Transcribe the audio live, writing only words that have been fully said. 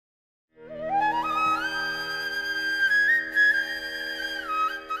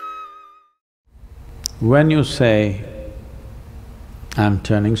When you say, I'm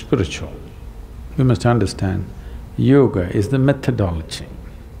turning spiritual, you must understand, yoga is the methodology.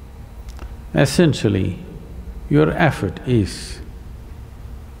 Essentially, your effort is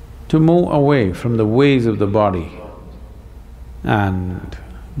to move away from the ways of the body and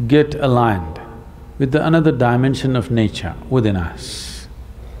get aligned with the another dimension of nature within us.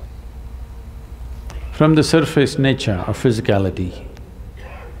 From the surface nature of physicality,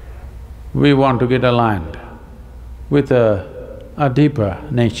 we want to get aligned with a deeper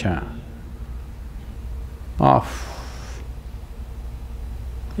nature of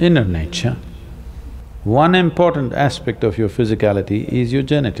inner nature. One important aspect of your physicality is your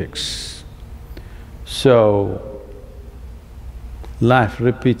genetics. So, life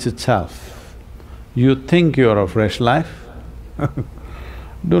repeats itself. You think you're a fresh life,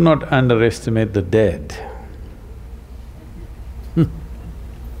 do not underestimate the dead.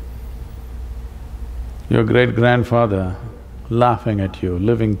 Your great-grandfather laughing at you,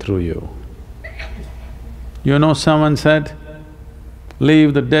 living through you. You know, someone said,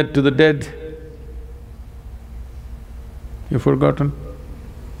 leave the dead to the dead. You've forgotten?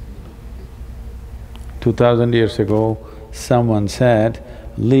 2000 years ago, someone said,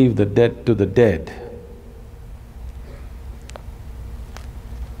 leave the dead to the dead.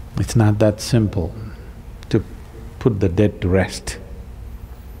 It's not that simple to put the dead to rest.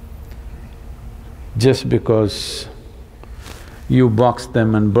 Just because you boxed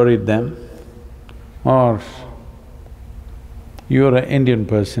them and buried them, or you're an Indian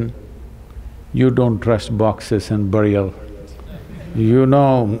person, you don't trust boxes and burial. You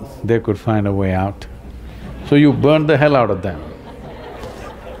know they could find a way out, so you burned the hell out of them.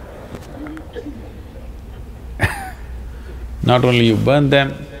 Not only you burned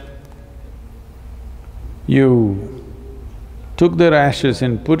them, you took their ashes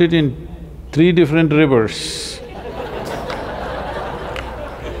and put it in 3 different rivers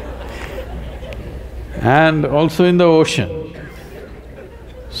and also in the ocean,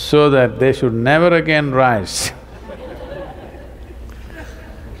 so that they should never again rise.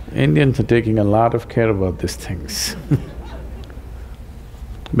 Indians are taking a lot of care about these things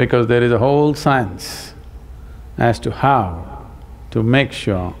because there is a whole science as to how to make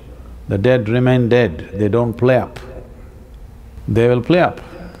sure the dead remain dead, they don't play up. They will play up.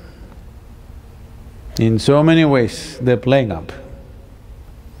 In so many ways, they're playing up.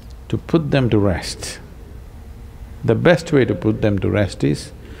 To put them to rest, the best way to put them to rest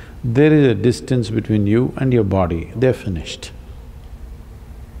is, there is a distance between you and your body, they're finished.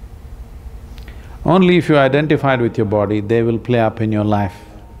 Only if you identified with your body, they will play up in your life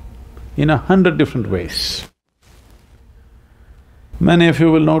in 100 different ways. Many of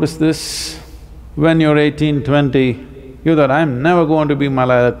you will notice this, when you're 18, 20, you thought, I'm never going to be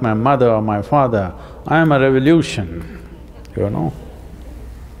like my mother or my father, I'm a revolution, you know.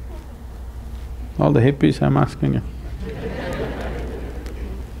 All the hippies, I'm asking you.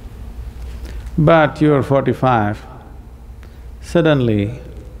 But you're 45, suddenly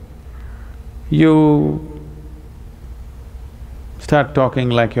you start talking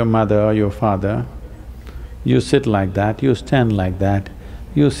like your mother or your father, you sit like that, you stand like that,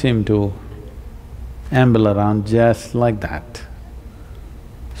 you seem to amble around just like that.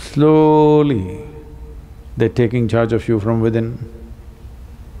 Slowly, they're taking charge of you from within.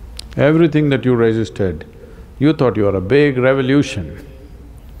 Everything that you resisted, you thought you were a big revolution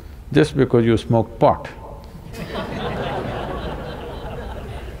just because you smoked pot.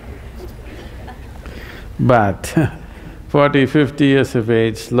 But 40, 50 years of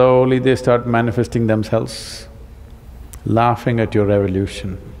age, slowly they start manifesting themselves, laughing at your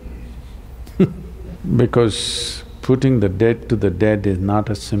revolution. Because putting the dead to the dead is not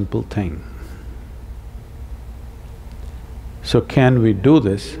a simple thing. So can we do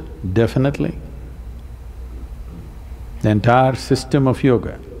this? Definitely. The entire system of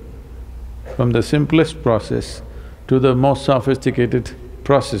yoga, from the simplest process to the most sophisticated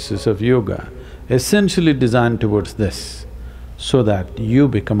processes of yoga, essentially designed towards this, so that you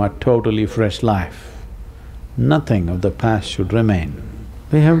become a totally fresh life. Nothing of the past should remain.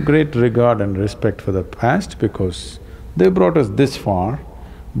 We have great regard and respect for the past because they brought us this far,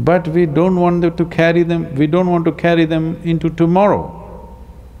 but we don't want them to carry them… we don't want to carry them into tomorrow.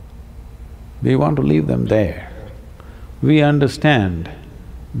 We want to leave them there. We understand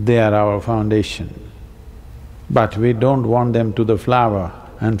they are our foundation, but we don't want them to the flower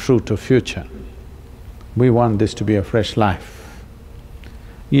and fruit of future. We want this to be a fresh life.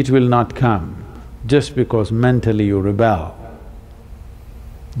 It will not come just because mentally you rebel.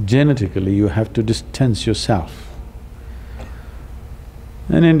 Genetically, you have to distance yourself.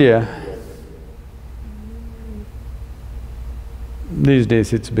 In India, These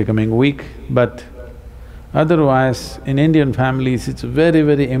days it's becoming weak, but otherwise in Indian families it's very,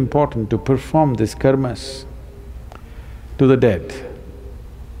 very important to perform these karmas to the dead.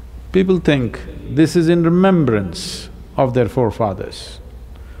 People think this is in remembrance of their forefathers.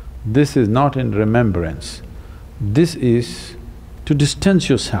 This is not in remembrance. This is to distance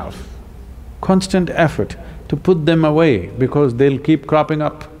yourself, constant effort to put them away because they'll keep cropping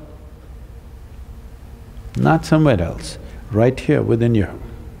up. Not somewhere else, right here within you.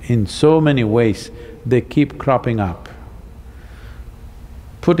 In so many ways, they keep cropping up.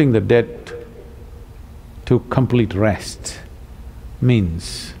 Putting the dead to complete rest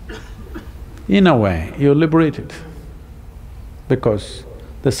means, in a way, you're liberated because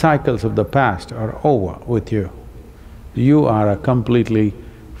the cycles of the past are over with you. You are a completely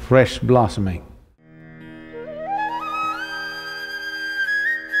fresh blossoming.